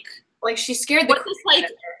 Like she scared the like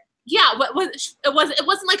what was it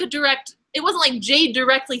wasn't like a direct. It wasn't like Jade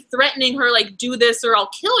directly threatening her, like, do this or I'll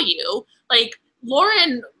kill you. Like,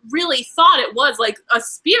 Lauren really thought it was, like, a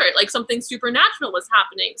spirit, like something supernatural was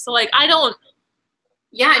happening. So, like, I don't...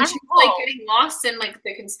 Yeah, and she was, like, getting lost in, like,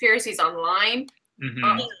 the conspiracies online.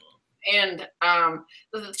 Mm-hmm. And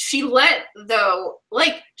she let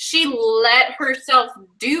herself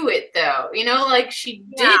do it, though. You know, like, she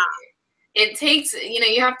did. It takes,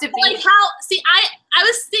 you have to be... Like, how... See, I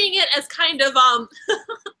was seeing it as kind of,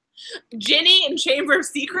 Ginny in Chamber of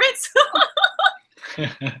Secrets. Like,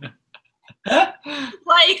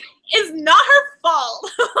 it's not her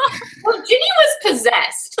fault. Well, Ginny was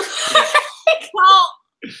possessed. Well,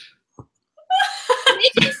 maybe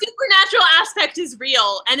the supernatural aspect is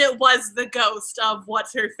real, and it was the ghost of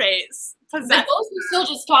what's-her-face. The ghost was still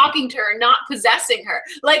just talking to her, not possessing her.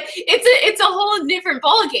 Like it's a whole different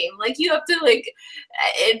ballgame. Like you have to like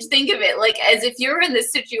think of it like as if you're in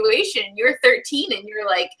this situation, you're 13 and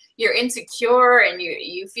you're insecure and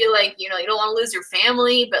you feel like you don't want to lose your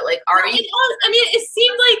family, but like are you? I mean, it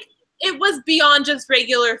seemed like it was beyond just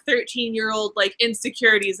regular 13-year-old like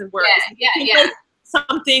insecurities and worries. Yeah. Like,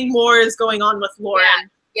 something more is going on with Lauren.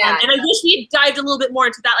 Yeah. And I wish we dived a little bit more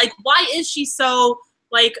into that. Like, why is she so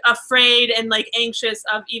like afraid and like anxious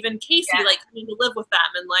of even Casey like coming to live with them,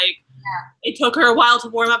 and like it took her a while to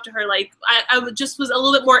warm up to her. Like I just was a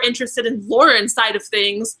little bit more interested in Lauren's side of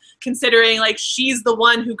things, considering like she's the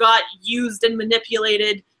one who got used and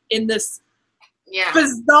manipulated in this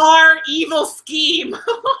bizarre evil scheme.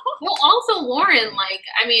 Well, also Lauren, like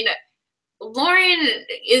I mean, Lauren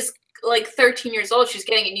is like 13 years old. She's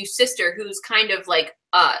getting a new sister who's kind of like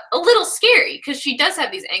a little scary because she does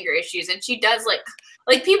have these anger issues, and she does like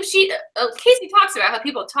people. Casey talks about how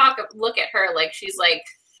people look at her like she's like,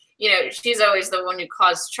 she's always the one who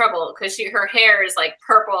caused trouble because her hair is like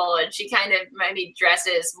purple and she kind of maybe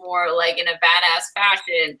dresses more like in a badass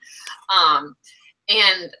fashion.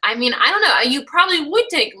 And I mean, I don't know. You probably would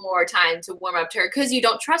take more time to warm up to her because you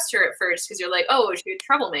don't trust her at first because you're like, oh, she's a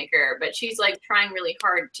troublemaker. But she's like trying really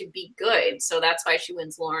hard to be good. So that's why she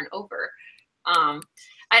wins Lauren over. And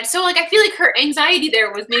so like I feel like her anxiety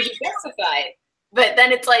there was maybe justified. But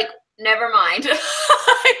then it's like, never mind.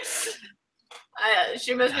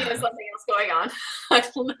 She must be something else going on. I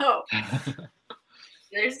don't know.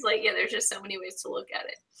 There's like, there's just so many ways to look at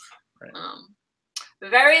it. Right.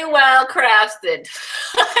 very well crafted.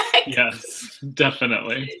 Yes,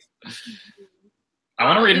 definitely. I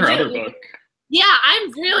want to read her other book. Yeah,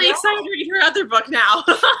 I'm really excited to read her other book now.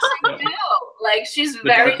 I know. Like, she's The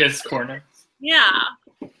very... Darkest Corner. Yeah.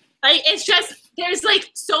 Like, it's just, there's, like,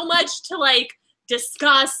 so much to, like,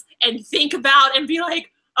 discuss and think about and be like,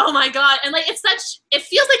 oh my God. And, like, it's such, it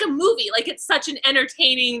feels like a movie. Like, it's such an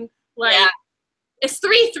entertaining, like, it's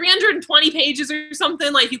 320 pages or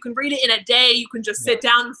something. Like, you can read it in a day. You can just sit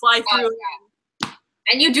down and fly through it.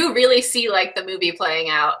 And you do really see, like, the movie playing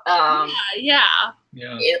out. Yeah.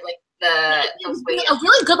 Like, a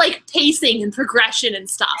really good, like, pacing and progression and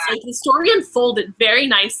stuff. Yeah. Like, the story unfolded very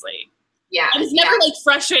nicely. Yeah. I was never, like,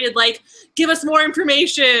 frustrated, like, give us more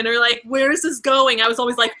information, or, like, where is this going? I was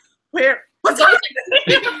always like, where? What's going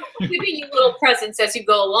on? Giving you little presents as you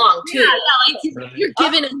go along, too. Yeah, like, you're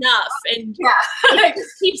given enough. And it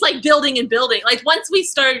just keeps, like, building and building. Like, once we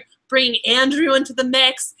start bringing Andrew into the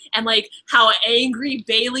mix, and, like, how angry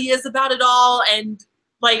Bailey is about it all, and...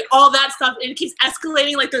 like, all that stuff, and it keeps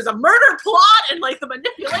escalating, like, there's a murder plot, and, like, the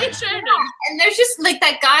manipulation. And there's just, like,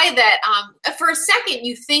 that guy that, for a second,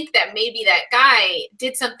 you think that maybe that guy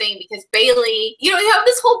did something because Bailey, you know, you have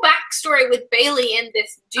this whole backstory with Bailey and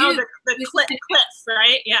this dude. Oh, the Cliff,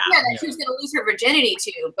 right? Yeah. Yeah, that she was going to lose her virginity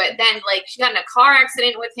to, but then, like, she got in a car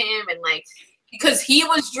accident with him, and, like, because he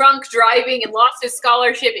was drunk driving and lost his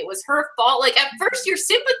scholarship, it was her fault. Like, at first you're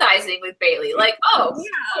sympathizing with Bailey. Like, oh,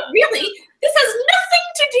 really? This has nothing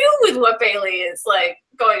to do with what Bailey is, like,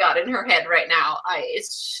 going on in her head right now. I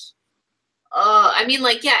mean,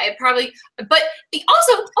 like, yeah, it probably, but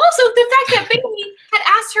also the fact that Bailey had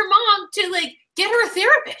asked her mom to, like, get her a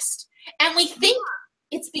therapist. And we think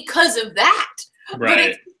it's because of that. Right. But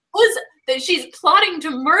it's because that she's plotting to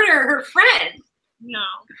murder her friend. No.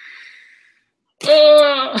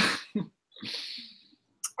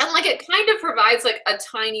 And, like, it kind of provides, like, a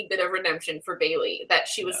tiny bit of redemption for Bailey, that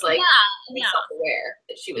she was, like, self-aware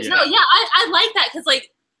that she was. No, I like that, because,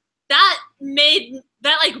 like, that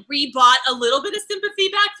like, rebought a little bit of sympathy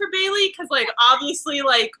back for Bailey, because, like, obviously,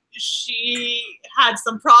 like, she had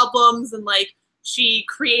some problems, and, like, she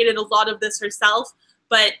created a lot of this herself,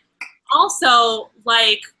 but also,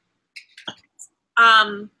 like,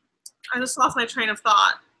 I just lost my train of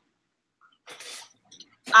thought.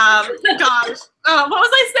 Gosh. What was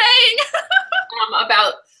I saying?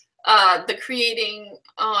 About the creating.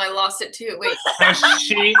 Oh, I lost it too. Wait.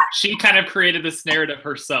 she kind of created this narrative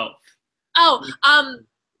herself. Oh,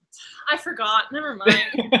 I forgot. Never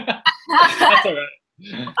mind. That's all right.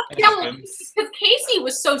 Yeah, because Casey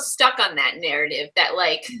was so stuck on that narrative that,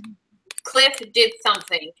 like, Cliff did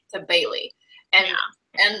something to Bailey, and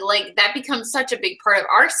like, that becomes such a big part of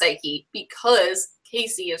our psyche because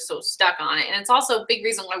Casey is so stuck on it, and it's also a big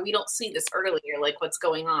reason why we don't see this earlier, like, what's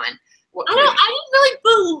going on. I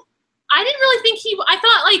didn't really think I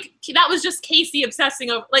thought, like, that was just Casey obsessing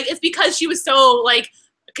over, like, it's because she was so, like,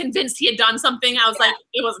 convinced he had done something. I was like,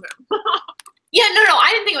 it wasn't him. Yeah, no,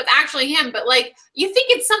 I didn't think it was actually him, but, like, you think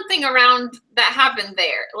it's something around that happened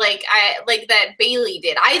there, like, that Bailey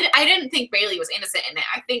did. I didn't think Bailey was innocent in it.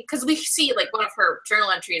 I think, because we see, like, one of her journal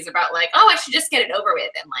entries about, like, oh, I should just get it over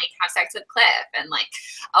with, and, like, have sex with Cliff, and, like,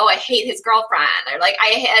 oh, I hate his girlfriend, or, like,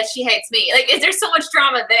 she hates me. Like, there's so much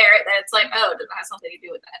drama there that it's like, oh, does it have something to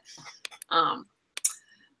do with that?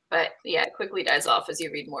 But yeah, it quickly dies off as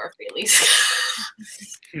you read more of Bailey's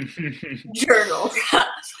journal.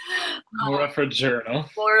 More of her journal.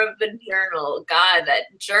 More of the journal. God,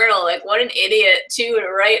 that journal, like, what an idiot, too, to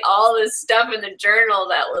write all this stuff in the journal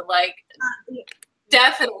that would, like,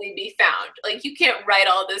 definitely be found. Like, you can't write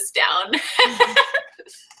all this down.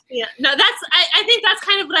 Yeah, no, I think that's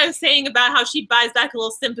kind of what I was saying about how she buys back a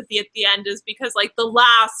little sympathy at the end, is because, like, the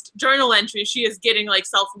last journal entry, she is getting, like,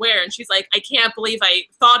 self-aware, and she's like, I can't believe I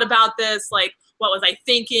thought about this, like, what was I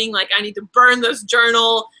thinking, like, I need to burn this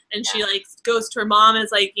journal, and she, like, goes to her mom and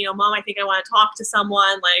is like, you know, Mom, I think I want to talk to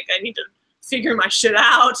someone, like, I need to figure my shit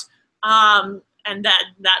out, and then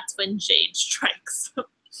that's when Jade strikes.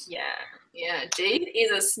 Yeah, Jade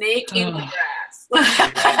is a snake in the grass.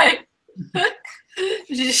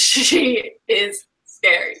 She is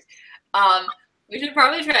scary. We should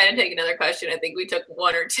probably try and take another question. I think we took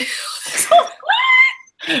one or two.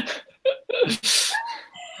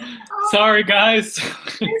 Sorry, guys.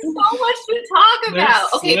 There's so much to talk about.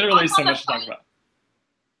 There's literally so much to talk about.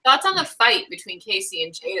 Thoughts on the fight between Casey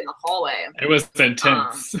and Jade in the hallway? It was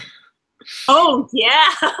intense. Oh,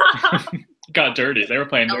 yeah. Got dirty. They were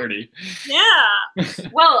playing dirty. Yeah.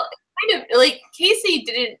 Well, kind of, like, Casey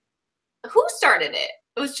didn't. Who started it?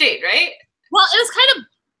 It was Jade, right? Well, it was kind of,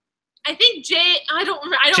 I think Jade. I don't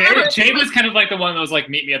remember. Jade was kind of like the one that was like,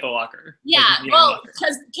 meet me at the locker. Yeah, well,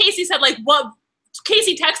 because Casey said like, what?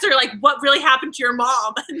 Casey texted her like, what really happened to your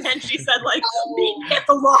mom? And then she said like, meet me at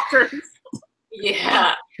the locker.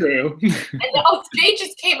 Yeah. True. And Jade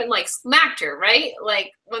just came and like smacked her, right?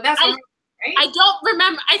 Like, well, that's right? I don't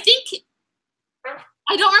remember. I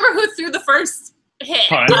don't remember who threw the first hit.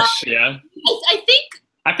 Punch, yeah.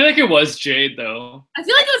 I feel like it was Jade though. I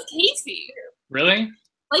feel like it was Casey. Really?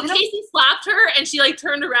 Like Casey slapped her and she like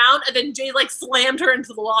turned around and then Jade like slammed her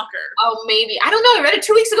into the locker. Oh, maybe. I don't know. I read it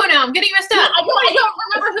 2 weeks ago now. I'm getting messed up. I don't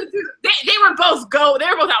remember who threw. They were both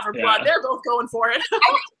out for blood. They're both going for it. I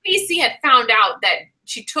think Casey had found out that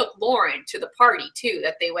she took Lauren to the party too.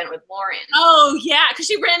 That they went with Lauren. Oh yeah, because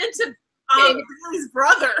she ran into his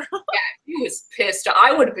brother. Yeah, he was pissed.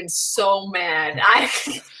 I would have been so mad. I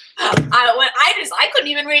couldn't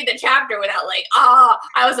even read the chapter without like,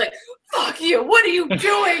 I was like, fuck you, what are you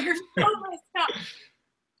doing? You're so messed up.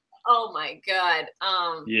 Oh my God.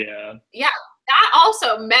 Yeah, that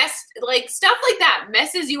also stuff like that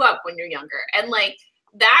messes you up when you're younger. And like,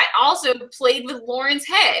 that also played with Lauren's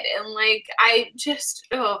head. And like,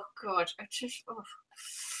 oh God,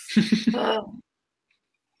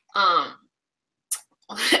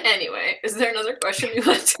 anyway, is there another question you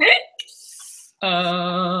want to take?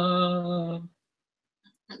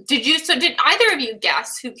 Did either of you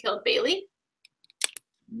guess who killed Bailey?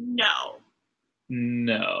 No. Even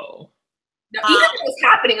when it was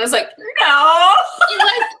happening, I was like, no. It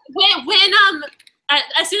was when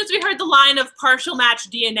as soon as we heard the line of partial match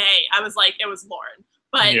DNA, I was like, it was Lauren.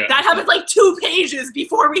 But that happened like 2 pages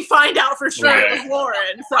before we find out for sure it was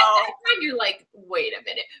Lauren. So at that time you're like, wait a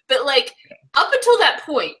minute. But like up until that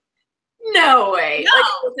point, no way. No.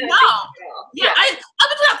 Yeah, up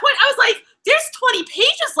until that point, I was like, there's 20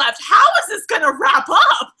 pages left. How is this going to wrap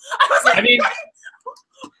up?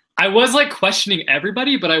 I was like questioning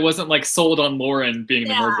everybody, but I wasn't like sold on Lauren being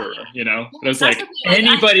the murderer, you know? But I was like,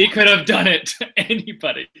 anybody could have done it.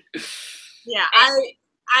 Anybody. Yeah,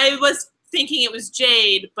 I was thinking it was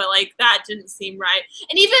Jade, but like that didn't seem right.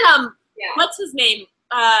 And even, what's his name?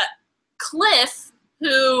 Cliff,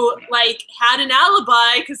 who like had an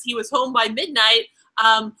alibi because he was home by midnight.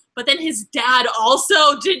 But then his dad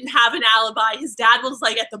also didn't have an alibi. His dad was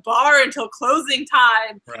like at the bar until closing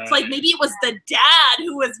time. Right. So like maybe it was the dad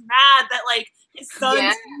who was mad that like his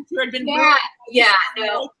son's future had been no,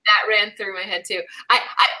 that ran through my head too.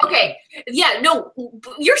 Okay, no,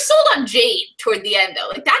 you're sold on Jade toward the end though.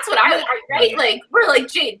 Like that's what right? Like we're like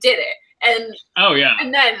Jade did it. And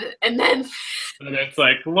and then it's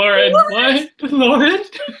like Lauren, what? Lauren?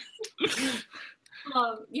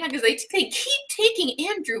 Yeah, because they keep taking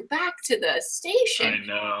Andrew back to the station. I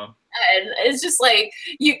know. And it's just like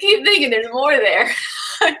you keep thinking there's more there.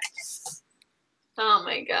 Oh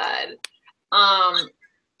my God.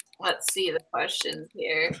 Let's see the questions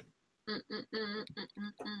here.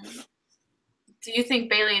 Do you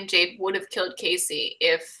think Bailey and Jade would have killed Casey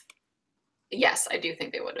if? Yes, I do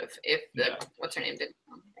think they would have if what's her name did.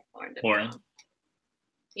 Lauren.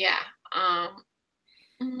 Yeah.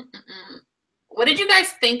 What did you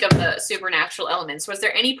guys think of the supernatural elements? Was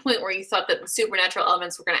there any point where you thought that the supernatural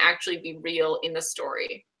elements were going to actually be real in the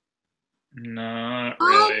story? Not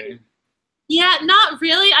really. Yeah, not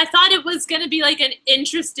really. I thought it was going to be like an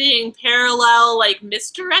interesting parallel, like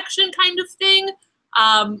misdirection kind of thing.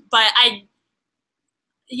 But I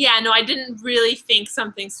didn't really think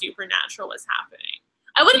something supernatural was happening.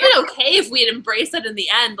 I would have been okay if we had embraced it in the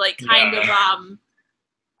end, like kind of,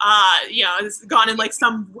 it's gone in like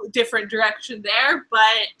some different direction there.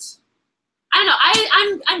 But I don't know.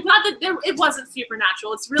 I'm glad that it wasn't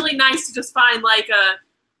supernatural. It's really nice to just find like a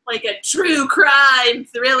true crime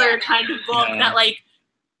thriller kind of book that like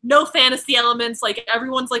no fantasy elements. Like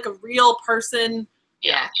everyone's like a real person.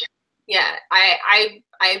 Yeah.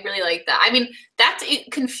 I really like that. I mean,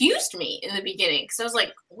 it confused me in the beginning because I was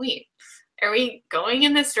like, wait, are we going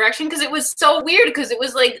in this direction? Because it was so weird because it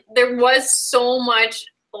was like there was so much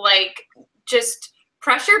like just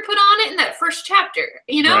pressure put on it in that first chapter,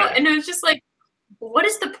 you know? Right. And it was just like, what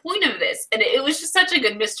is the point of this? And it was just such a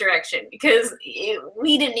good misdirection because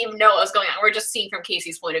we didn't even know what was going on. We're just seeing from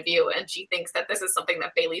Casey's point of view and she thinks that this is something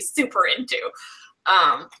that Bailey's super into.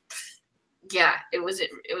 It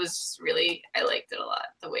was really, I liked it a lot,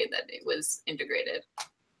 the way that it was integrated.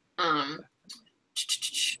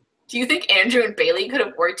 Do you think Andrew and Bailey could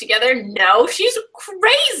have worked together? No, she's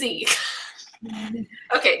crazy.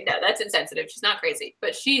 Okay, no, that's insensitive. She's not crazy,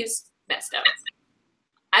 but she's messed up.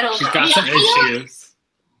 I don't know. She's got some issues.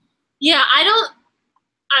 Yeah,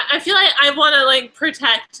 I feel like I want to like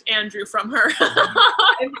protect Andrew from her.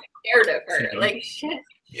 I'm scared of her. Like shit.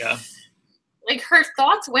 Yeah. Like, her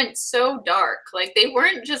thoughts went so dark. Like, they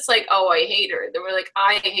weren't just like, oh, I hate her. They were like,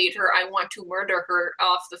 I hate her. I want to murder her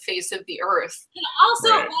off the face of the earth. And also,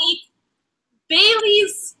 like,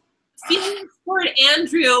 Bailey's feelings toward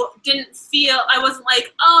Andrew didn't feel, I wasn't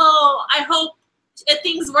like, oh, I hope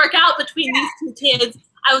things work out between these two kids.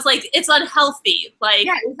 I was like, it's unhealthy. Like,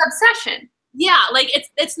 yeah, it's obsession. Yeah, like,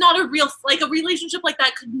 it's not a real, like, a relationship like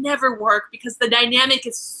that could never work because the dynamic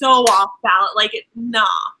is so off balance. Like, nah.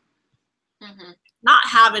 Mm-hmm. Not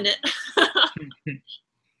having it.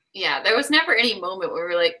 Yeah, there was never any moment where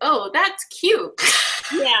we were like, oh, that's cute.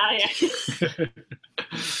 Yeah.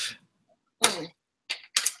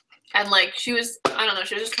 And like, she was, I don't know,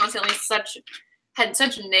 she was just constantly had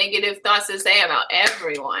such negative thoughts to say about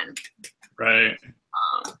everyone. Right.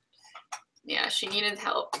 Yeah, she needed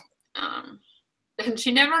help. And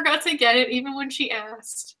she never got to get it even when she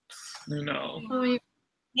asked. No.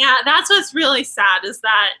 Yeah, that's what's really sad is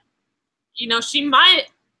that, you know, she might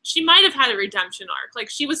have had a redemption arc. Like,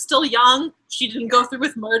 she was still young. She didn't go through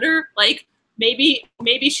with murder. Like, maybe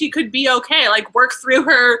she could be okay. Like, work through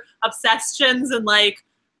her obsessions and, like,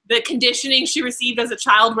 the conditioning she received as a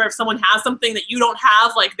child where if someone has something that you don't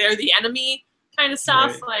have, like, they're the enemy kind of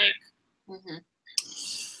stuff. Right.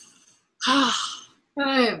 Like,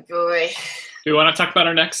 Oh, boy. Do you want to talk about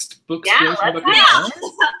our next book? Yeah, for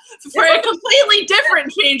a completely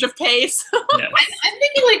different change of pace. Yes. I'm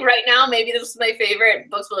thinking, like, right now, maybe this is my favorite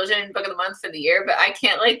Booksplosion book of the month for the year, but I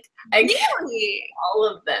can't read all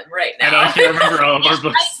of them right now. I know, I can't remember all of our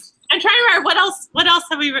books. I'm trying to remember what else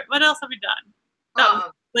have we done?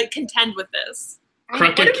 Like, contend with this.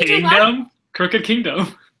 Crooked Kingdom? Crooked Kingdom.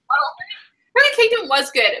 Crooked Kingdom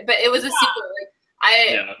was good, but it was a sequel.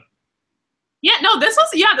 Like, Yeah, no, this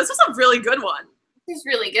was a really good one. This is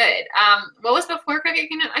really good. What was before Crooked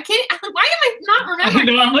Kingdom? I can't, why am I not remembering?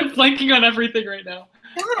 I know, I'm like blanking on everything right now.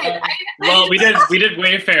 God, Well, we did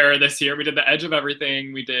Wayfarer this year. We did The Edge of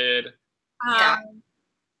Everything. We did. God.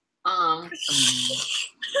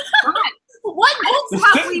 What books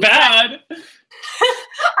have we bad?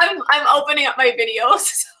 I'm opening up my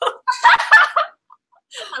videos.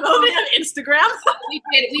 I'm opening on Instagram.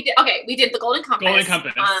 We did The Golden Compass. Golden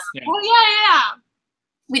Compass. Yeah. Oh yeah.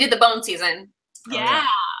 We did The Bone Season. Yeah.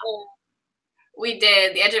 We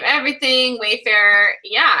did The Edge of Everything, Wayfarer.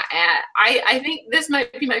 Yeah, I think this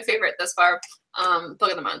might be my favorite thus far.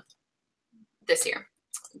 Book of the month this year.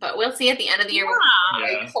 But we'll see at the end of the year.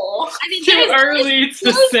 Yeah. I mean, too early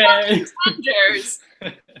to say.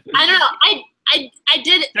 I don't know. I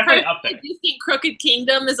did think Crooked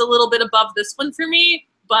Kingdom is a little bit above this one for me,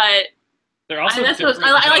 but they're also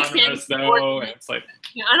I like fantasy. though, and it's like,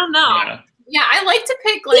 I don't know. Yeah, I like to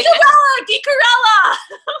pick like Geekarella.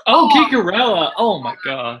 Oh, Geekarella! Oh my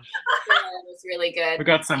gosh, that was really good. We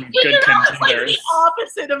got some good contenders. Like the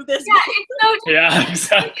opposite of this. Yeah,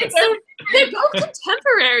 exactly. They're both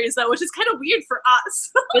contemporaries though, which is kind of weird for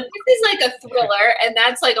us. But this is like a thriller, and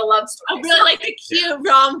that's like a love story. I really like the cute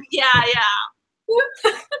rom. Yeah.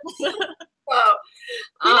 Wow.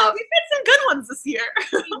 We've had some good ones this year.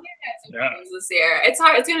 This year. It's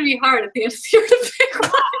hard. It's gonna be hard at the end of the year to pick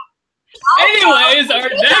one. Anyways, our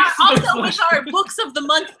next also with our books of the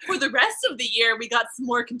month for the rest of the year, we got some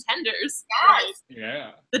more contenders. Yes.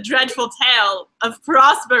 Yeah. The Dreadful Tale of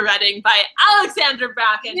Prosper Redding by Alexandra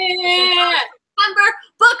Bracken. Yeah. September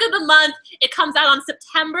book of the month. It comes out on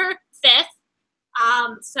September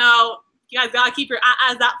 5th. So you guys gotta keep your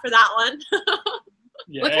eyes out for that one.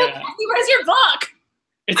 Yeah. Look how where's your book?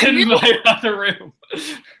 It's in my other room.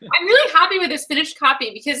 I'm really happy with this finished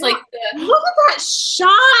copy because, like, look at that shine.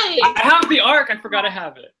 I have the arc. I forgot I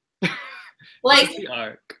have it. Like the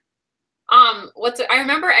arc. I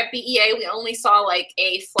remember at BEA we only saw like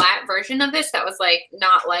a flat version of this that was like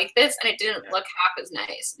not like this, and it didn't look half as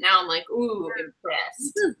nice. Now I'm like, ooh, impressed.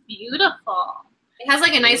 This is beautiful. It has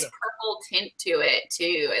like a nice purple tint to it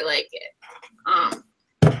too. I like it.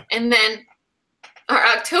 And then our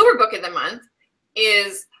October book of the month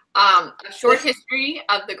is a short history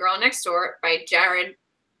of the Girl Next Door by Jared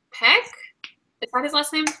Peck. Is that his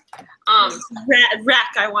last name?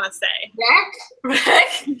 RECK, I want to say.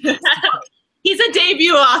 RECK? He's a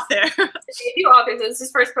debut author. Debut author. This is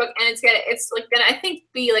his first book, and it's gonna I think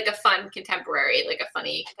be like a fun contemporary, like a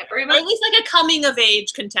funny contemporary book. Or at least like a coming of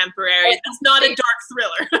age contemporary. It's not a dark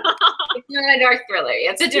thriller. It's not a dark thriller.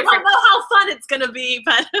 It's a different. I don't know how fun it's gonna be,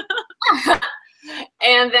 but.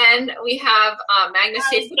 And then we have Magnus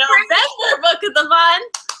Chase November book of the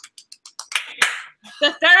month.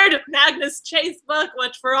 The third Magnus Chase book,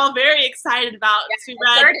 which we're all very excited about. Yeah, the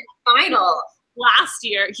third and final last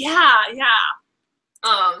year. Yeah.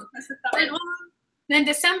 The Then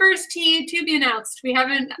December's to be announced. We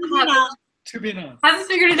haven't To be announced. haven't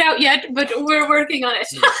figured it out yet, but we're working on it.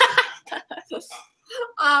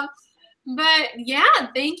 But yeah,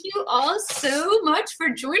 thank you all so much for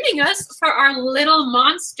joining us for our Little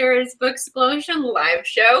Monsters Booksplosion live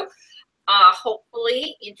show.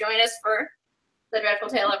 Hopefully you join us for The Dreadful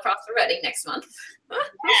Tale of Prosper Redding next month.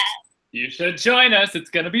 You should join us. It's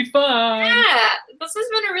going to be fun. Yeah, this has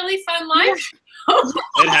been a really fun live show.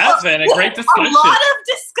 It has been a great discussion. A lot of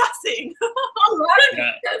discussing. A lot of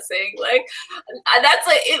discussing. Like, that's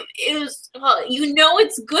like, it was, well, you know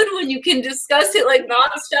it's good when you can discuss it like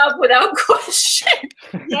nonstop without question.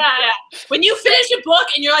 Yeah. When you finish a book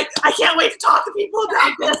and you're like, I can't wait to talk to people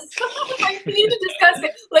about this. I need to discuss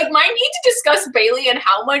it. Like, my need to discuss Bailey and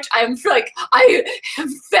how much I'm like, I am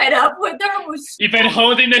fed up with her. Was You've been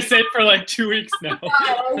holding this in for like 2 weeks now.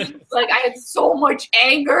 Like, I had so much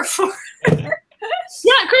anger for her.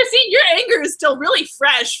 Yeah, Christine, your anger is still really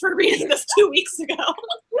fresh for reading this 2 weeks ago.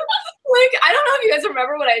 Like, I don't know if you guys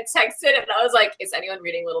remember when I texted and I was like, is anyone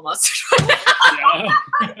reading Little Monsters right now? Yeah.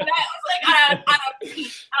 And I was like, on a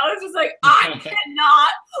peak. I was just like, I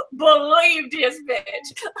cannot believe this bitch.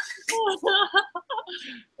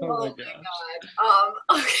 Oh my God.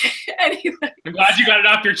 Okay, anyway. I'm glad you got it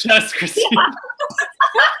off your chest, Christine. Yeah.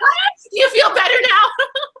 You feel better now?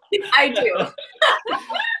 I do.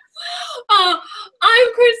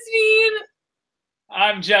 I'm Christine.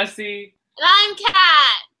 I'm Jesse. And I'm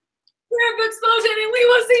Kat. We're Booksplosion, and we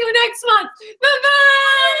will see you next month.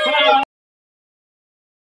 Bye-bye! Bye.